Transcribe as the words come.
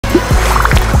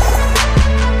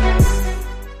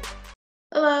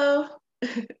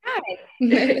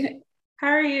How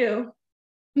are you?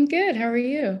 I'm good. How are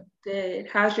you? Good.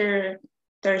 How's your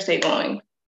Thursday going?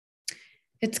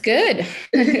 It's good.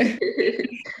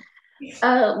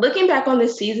 Looking back on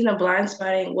this season of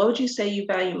Blindspotting, what would you say you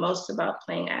value most about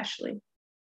playing Ashley?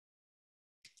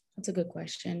 That's a good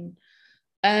question.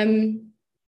 Um,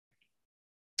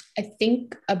 I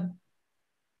think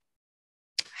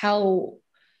how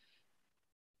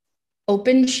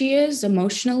open she is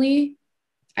emotionally.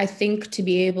 I think to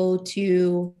be able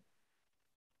to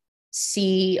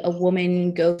see a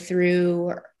woman go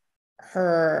through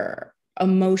her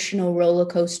emotional roller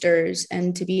coasters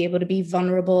and to be able to be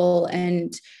vulnerable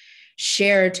and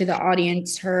share to the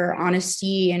audience her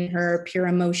honesty and her pure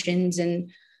emotions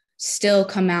and still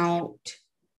come out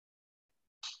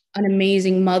an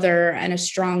amazing mother and a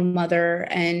strong mother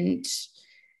and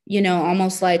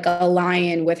almost like a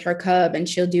lion with her cub, and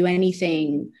she'll do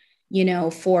anything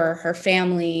for her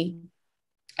family.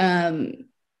 I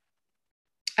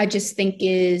just think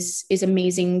is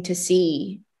amazing to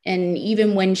see. And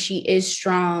even when she is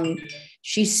strong,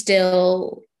 she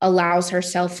still allows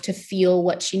herself to feel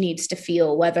what she needs to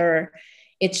feel, whether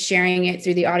it's sharing it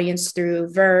through the audience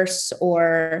through verse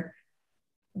or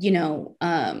you know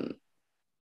um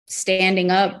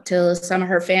standing up to some of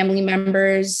her family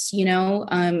members.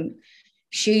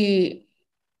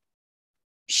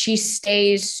 She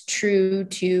stays true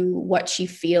to what she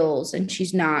feels, and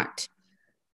she's not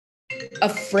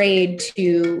afraid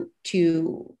to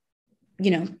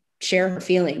share her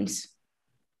feelings.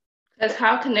 Because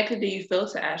how connected do you feel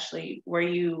to Ashley? Were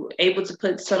you able to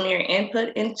put some of your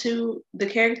input into the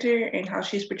character and how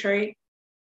she's portrayed?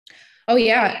 Oh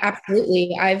yeah,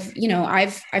 absolutely. I've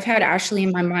had Ashley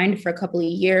in my mind for a couple of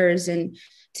years, and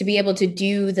to be able to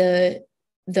do the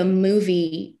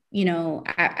movie,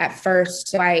 at first,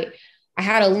 so I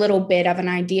had a little bit of an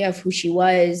idea of who she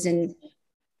was, and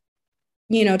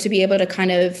to be able to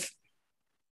kind of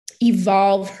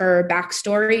evolve her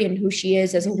backstory and who she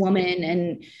is as a woman,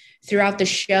 and throughout the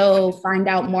show find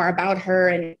out more about her,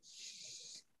 and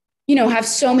have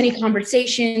so many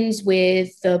conversations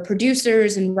with the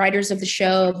producers and writers of the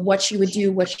show of what she would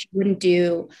do, what she wouldn't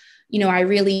do. I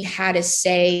really had a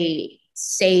say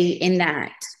in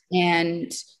that. And,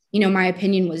 my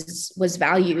opinion was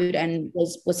valued and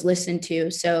was listened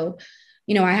to. So,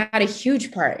 I had a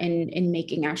huge part in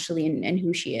making Ashley and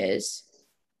who she is.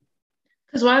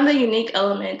 Because one of the unique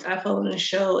elements I feel in the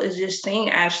show is just seeing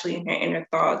Ashley and her inner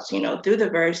thoughts, through the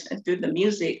verse and through the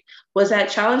music. Was that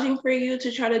challenging for you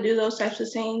to try to do those types of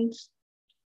scenes?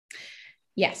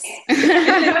 Yes.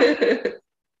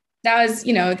 That was,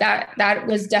 that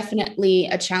was definitely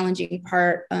a challenging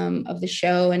part of the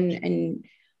show, and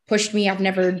pushed me. I've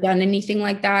never done anything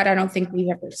like that. I don't think we've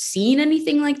ever seen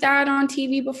anything like that on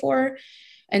TV before.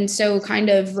 And so kind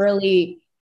of really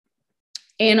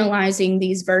analyzing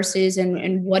these verses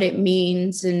and what it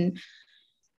means, and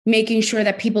making sure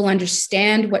that people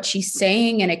understand what she's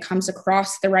saying and it comes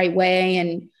across the right way,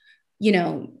 and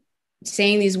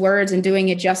saying these words and doing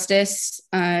it justice,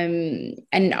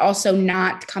 and also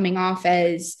not coming off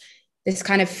as this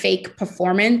kind of fake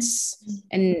performance,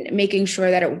 and making sure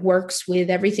that it works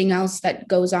with everything else that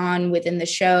goes on within the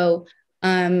show.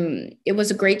 It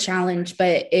was a great challenge,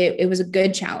 but it was a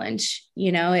good challenge.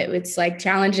 It's like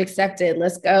challenge accepted.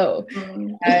 Let's go.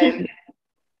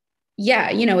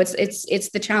 Yeah, it's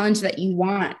the challenge that you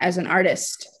want as an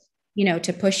artist,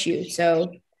 to push you.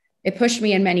 So it pushed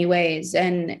me in many ways.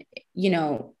 And,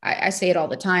 I say it all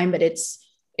the time, but it's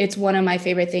one of my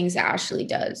favorite things that Ashley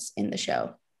does in the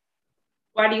show.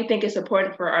 Why do you think it's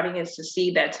important for our audience to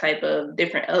see that type of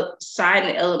different side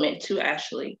and element to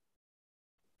Ashley?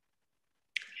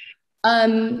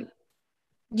 I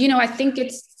think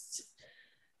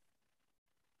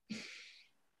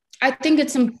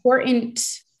it's important.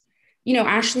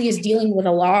 Ashley is dealing with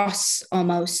a loss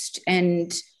almost,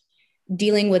 and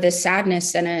dealing with a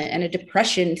sadness and a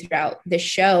depression throughout the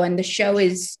show. And the show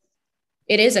is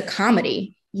a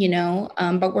comedy,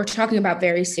 but we're talking about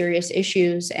very serious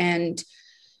issues. And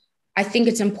I think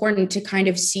it's important to kind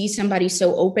of see somebody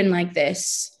so open like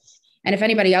this. And if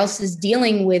anybody else is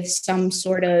dealing with some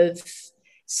sort of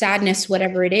sadness,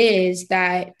 whatever it is,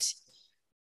 that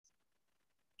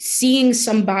seeing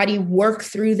somebody work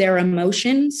through their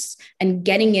emotions and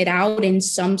getting it out in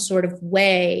some sort of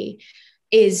way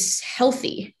is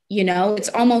healthy. It's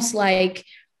almost like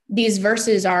these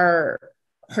verses are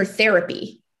her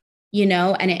therapy,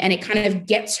 and it kind of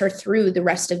gets her through the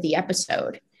rest of the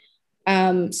episode.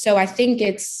 So I think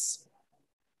it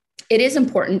is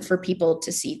important for people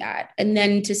to see that, and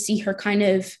then to see her kind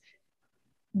of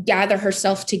gather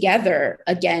herself together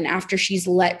again after she's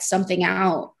let something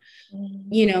out.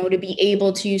 you know, to be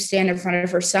able to stand in front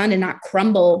of her son and not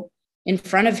crumble in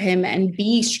front of him and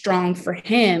be strong for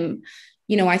him.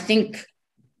 You know, I think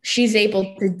she's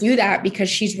able to do that because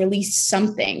she's released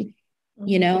something,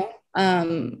 you know?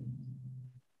 And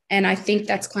I think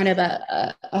that's kind of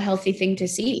a healthy thing to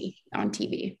see on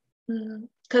TV.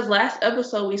 Because last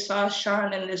episode, we saw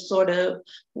Sean in this sort of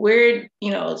weird,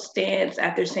 you know, stance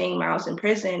after seeing Miles in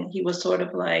prison. He was sort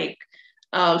of like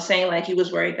saying like he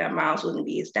was worried that Miles wouldn't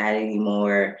be his dad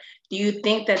anymore. Do you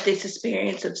think that this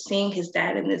experience of seeing his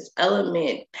dad in this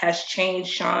element has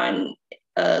changed Sean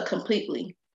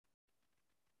completely?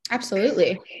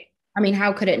 Absolutely. I mean,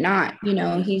 how could it not? You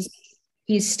know, he's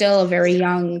still a very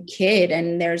young kid,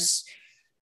 and there's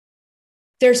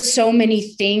so many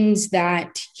things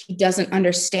that he doesn't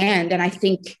understand. And I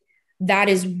think that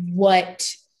is what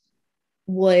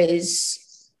was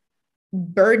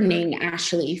burdening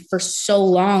Ashley for so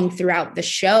long throughout the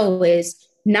show, is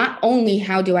not only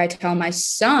how do I tell my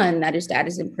son that his dad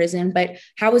is in prison, but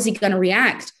how is he going to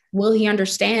react? Will he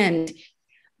understand?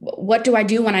 What do I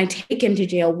do when I take him to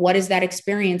jail? What is that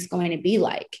experience going to be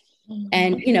like?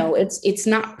 And, you know, it's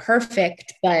not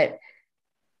perfect, but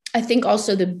I think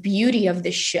also the beauty of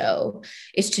this show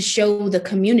is to show the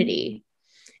community.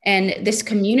 And this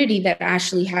community that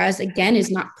Ashley has, again, is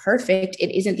not perfect.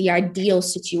 It isn't the ideal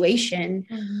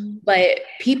situation, but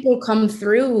people come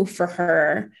through for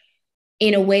her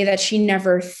in a way that she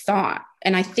never thought.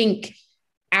 And I think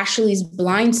Ashley's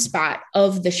blind spot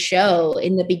of the show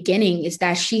in the beginning is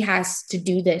that she has to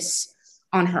do this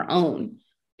on her own,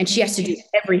 and she has to do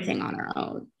everything on her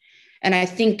own. And I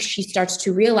think she starts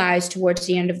to realize towards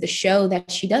the end of the show that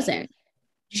she doesn't.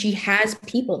 She has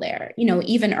people there, you know,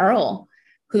 even Earl,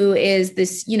 who is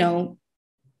this,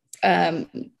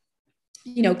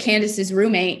 Candace's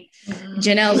roommate,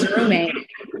 Janelle's roommate,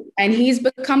 and he's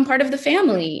become part of the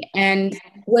family and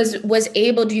was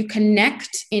able to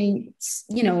connect in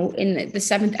the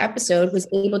 7th episode, was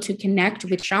able to connect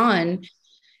with Sean,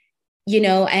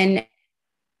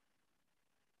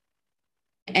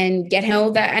 and get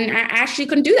him that, and I actually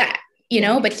couldn't do that,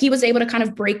 but he was able to kind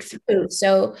of break through.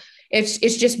 So it's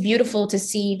just beautiful to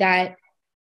see that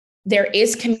there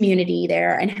is community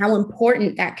there and how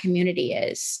important that community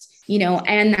is,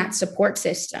 and that support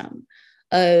system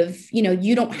of,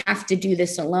 you don't have to do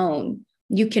this alone.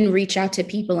 You can reach out to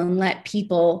people and let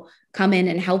people come in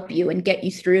and help you and get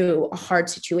you through a hard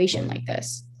situation like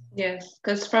this. Yes,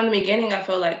 because from the beginning, I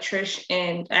felt like Trish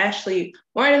and Ashley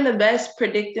weren't in the best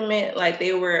predicament. Like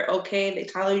they were okay, they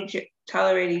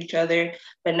tolerated each other,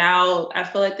 but now I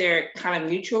feel like they're kind of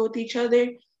mutual with each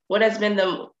other. What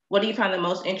do you find the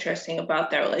most interesting about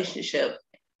their relationship,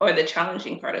 or the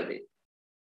challenging part of it?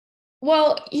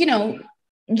 Well, you're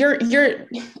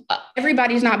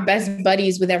everybody's not best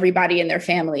buddies with everybody in their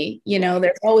family.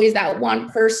 There's always that one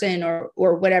person or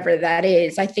whatever that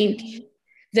is. I think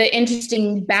the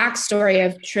interesting backstory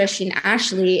of Trish and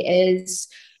Ashley is,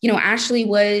 Ashley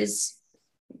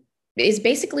is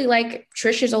basically like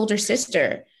Trish's older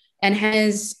sister and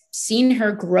has seen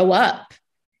her grow up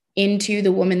into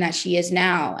the woman that she is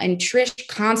now. And Trish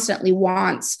constantly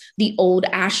wants the old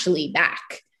Ashley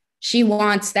back. She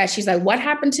wants that. She's like, what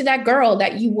happened to that girl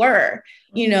that you were,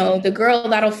 the girl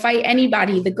that'll fight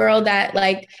anybody, the girl that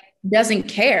doesn't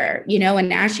care,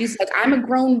 and Ashley's like, I'm a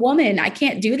grown woman. I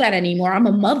can't do that anymore. I'm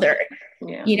a mother.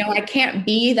 Yeah. I can't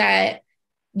be that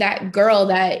girl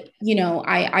that,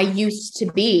 I used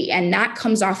to be. And that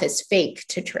comes off as fake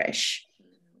to Trish.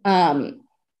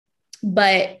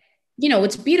 But,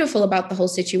 what's beautiful about the whole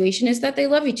situation is that they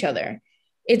love each other.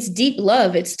 It's deep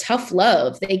love. It's tough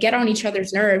love. They get on each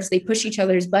other's nerves. They push each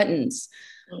other's buttons.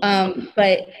 And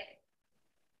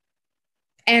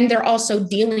they're also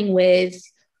dealing with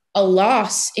a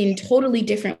loss in totally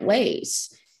different ways,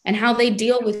 and how they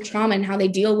deal with trauma and how they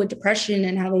deal with depression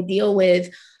and how they deal with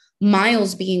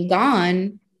Miles being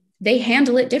gone. They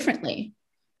handle it differently,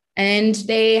 and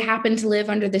they happen to live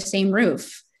under the same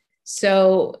roof.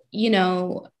 So,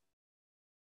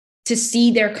 to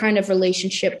see their kind of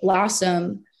relationship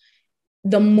blossom,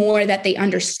 the more that they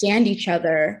understand each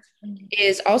other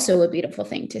is also a beautiful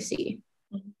thing to see.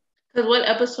 Because what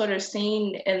episode or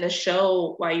scene in the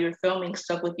show while you were filming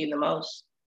stuck with you the most?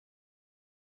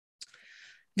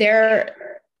 The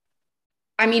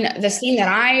scene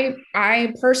that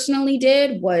I personally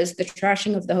did was the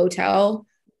trashing of the hotel.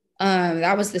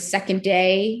 That was the second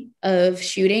day of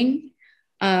shooting.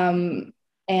 And,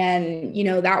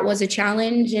 that was a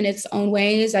challenge in its own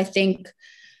ways. I think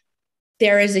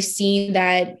there is a scene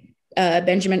that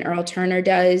Benjamin Earl Turner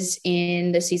does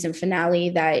in the season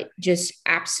finale that just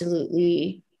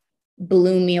absolutely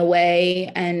blew me away.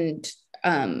 And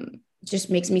just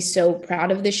makes me so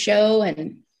proud of the show.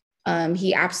 And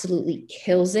he absolutely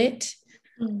kills it,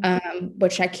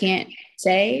 which I can't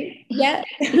say yet.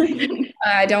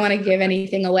 I don't want to give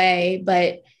anything away,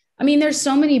 but I mean, there's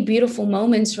so many beautiful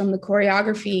moments, from the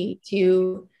choreography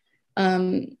to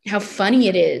how funny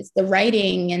it is, the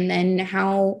writing, and then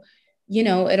how,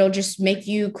 it'll just make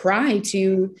you cry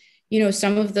to,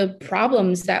 some of the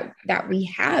problems that we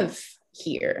have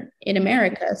here in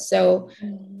America. So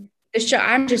the show,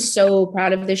 I'm just so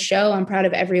proud of this show. I'm proud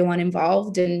of everyone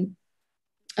involved. And,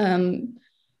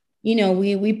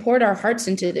 we poured our hearts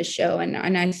into this show, and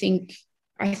I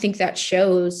think that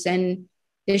shows. And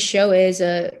this show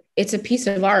it's a piece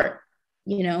of art,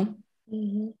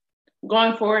 Mm-hmm.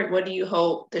 Going forward, what do you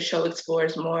hope the show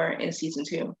explores more in season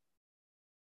 2?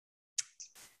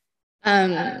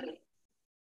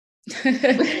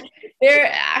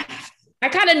 There, I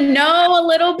kind of know a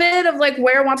little bit of like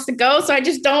where it wants to go, so I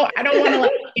don't want to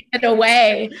like give it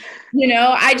away.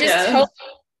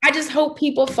 I just hope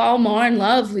people fall more in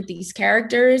love with these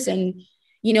characters, and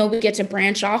we get to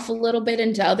branch off a little bit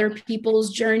into other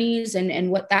people's journeys and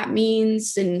what that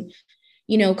means, and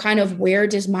kind of where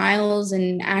does Miles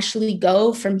and Ashley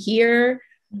go from here?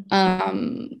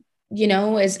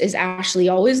 Is Ashley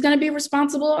always going to be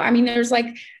responsible? I mean, there's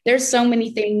so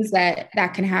many things that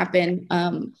can happen.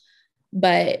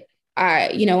 But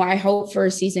I hope for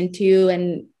season 2,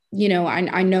 and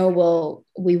I know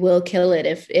we will kill it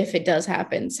if it does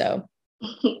happen. So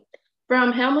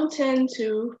from Hamilton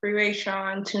to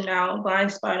Freerayshawn to now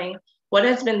Blindspotting, what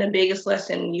has been the biggest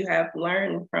lesson you have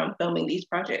learned from filming these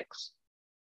projects?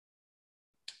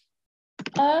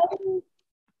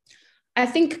 I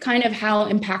think kind of how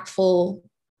impactful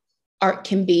art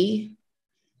can be,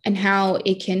 and how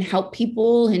it can help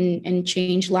people and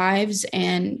change lives.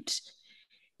 And,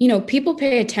 people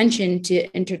pay attention to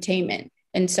entertainment.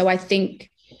 And so I think,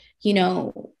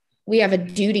 we have a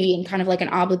duty and kind of like an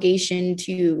obligation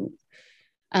to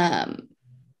kind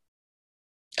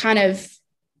of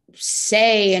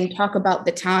say and talk about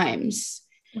the times.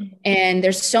 And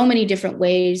there's so many different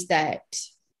ways that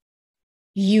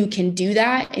you can do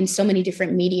that in so many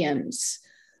different mediums.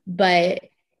 But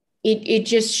it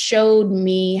just showed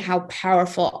me how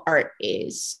powerful art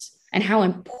is and how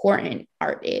important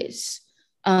art is.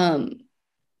 And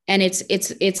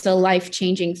it's a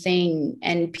life-changing thing,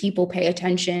 and people pay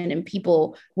attention, and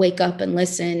people wake up and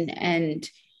listen, and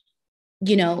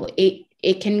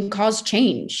it can cause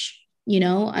change,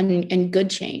 and good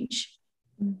change.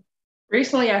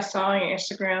 Recently, I saw on your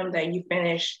Instagram that you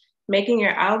finished making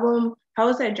your album. How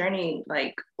was that journey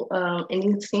like?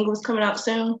 Any singles coming out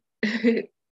soon?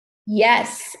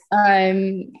 Yes.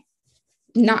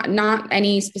 Not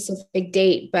any specific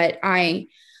date, but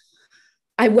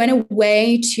I went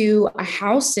away to a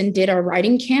house and did a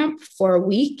writing camp for a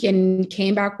week and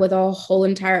came back with a whole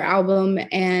entire album.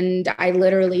 And I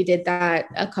literally did that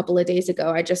a couple of days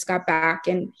ago. I just got back,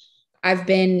 and I've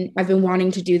been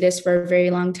wanting to do this for a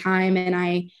very long time. And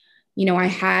I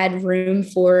had room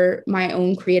for my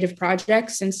own creative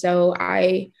projects. And so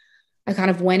I kind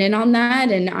of went in on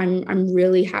that, and I'm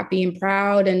really happy and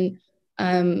proud and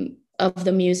of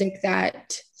the music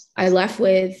that I left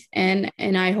with. And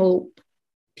I hope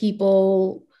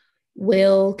people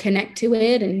will connect to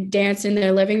it and dance in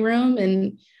their living room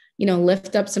and,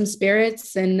 lift up some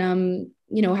spirits and,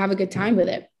 have a good time with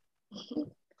it.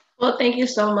 Well, thank you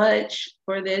so much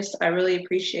for this. I really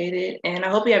appreciate it. And I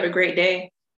hope you have a great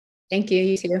day. Thank you.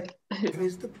 You too. Where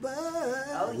is the buzz?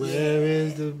 Oh, yeah. Where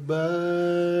is the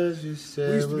buzz? You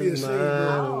said was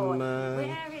mine.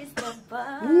 Where is the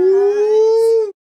buzz? Ooh.